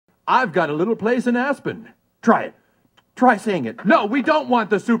I've got a little place in Aspen. Try it. Try saying it. No, we don't want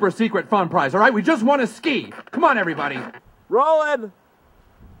the super secret fun prize, all right? We just want to ski. Come on, everybody. Rolling.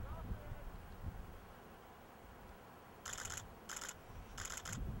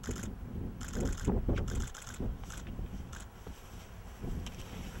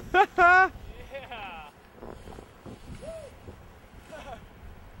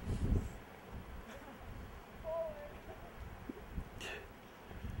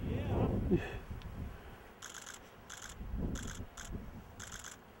 Yeah.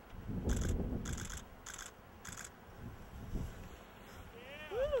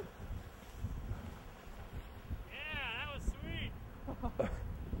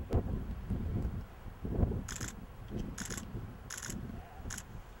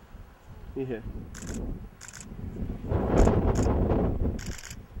 Yeah.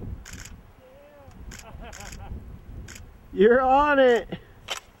 You're on it.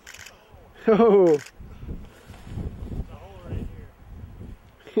 Oh. There's a hole right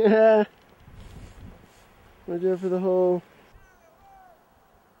here. Yeah. Watch out for the hole.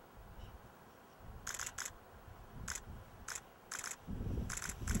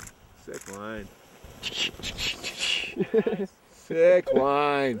 Sick line. Nice. Sick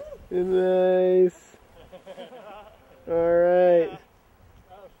line. Nice. All right.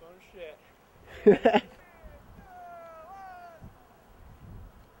 That was fun shit.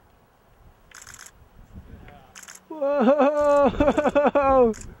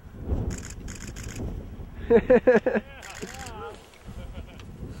 Whoa!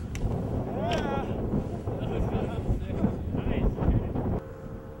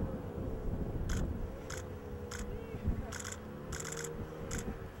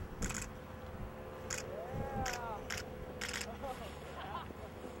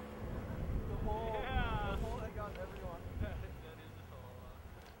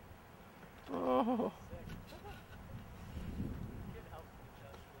 Oh.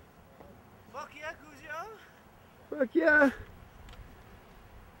 Fuck yeah, Cuseo. Fuck yeah.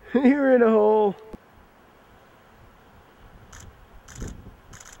 You're in a hole.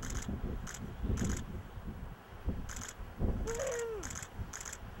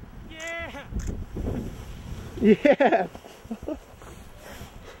 Yeah. Yeah. What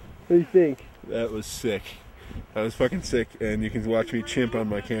do you think? That was sick. That was fucking sick, and you can watch me chimp on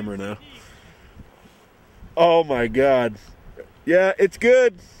my camera now. Oh my god. Yeah, it's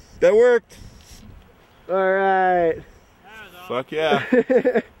good. That worked. All right. That was awesome. Fuck yeah. This is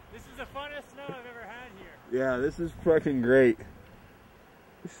the funnest snow I've ever had here. Yeah, this is fucking great.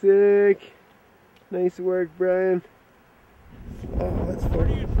 Sick. Nice work, Brian. Oh, that's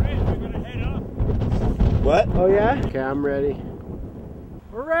Fordy and Fred, we're gonna head up. What? Oh yeah? Okay, I'm ready.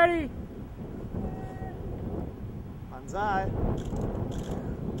 We're ready. Banzai.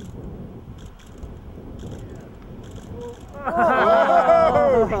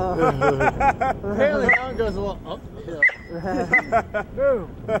 Apparently that one goes a little uphill.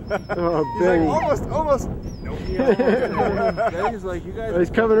 Oh, Benny. Almost. Nope. He's like, you guys. Oh, he's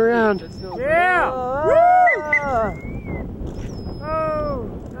coming around. Yeah. Ah! Oh,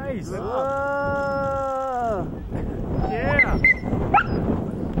 nice. Ah! Yeah.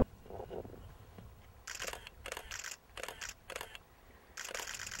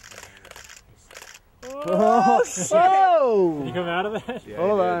 Oh! Did you come out of that? Yeah,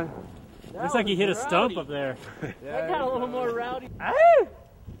 Hold on. Looks like you hit a stump up there. That got a little more rowdy.